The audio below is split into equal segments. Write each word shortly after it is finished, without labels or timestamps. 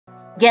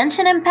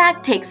Genshin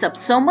Impact takes up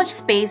so much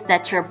space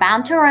that you're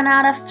bound to run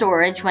out of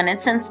storage when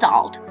it's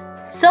installed.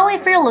 So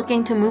if you're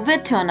looking to move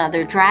it to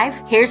another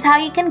drive, here's how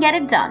you can get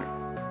it done.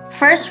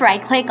 First,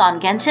 right-click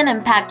on Genshin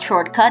Impact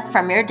shortcut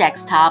from your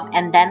desktop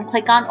and then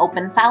click on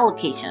Open File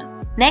Location.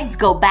 Next,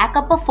 go back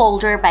up a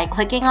folder by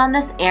clicking on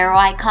this arrow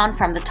icon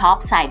from the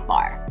top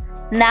sidebar.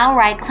 Now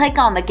right-click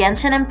on the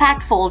Genshin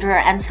Impact folder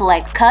and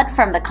select Cut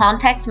from the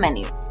context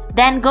menu.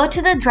 Then go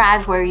to the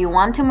drive where you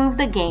want to move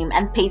the game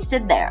and paste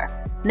it there.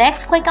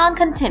 Next, click on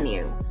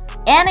Continue.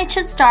 And it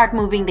should start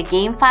moving the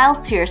game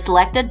files to your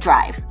selected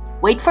drive.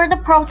 Wait for the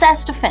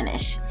process to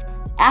finish.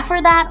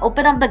 After that,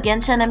 open up the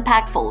Genshin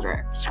Impact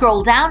folder.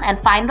 Scroll down and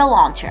find the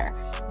launcher.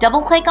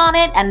 Double-click on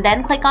it and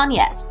then click on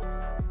Yes.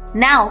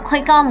 Now,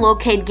 click on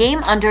Locate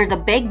Game under the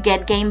big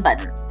Get Game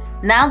button.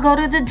 Now go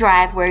to the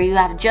drive where you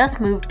have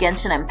just moved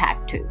Genshin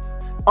Impact to.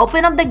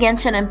 Open up the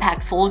Genshin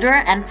Impact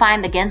folder and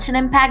find the Genshin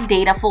Impact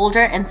data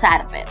folder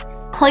inside of it.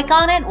 Click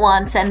on it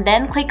once and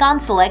then click on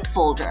Select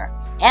Folder.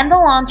 And the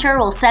launcher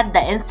will set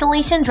the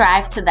installation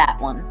drive to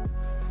that one.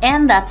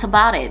 And that's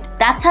about it.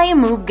 That's how you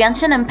move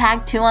Genshin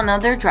Impact to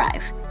another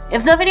drive.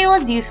 If the video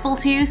was useful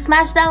to you,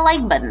 smash that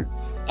like button.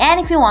 And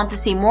if you want to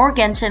see more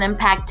Genshin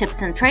Impact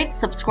tips and tricks,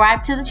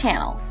 subscribe to the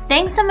channel.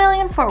 Thanks a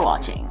million for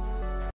watching.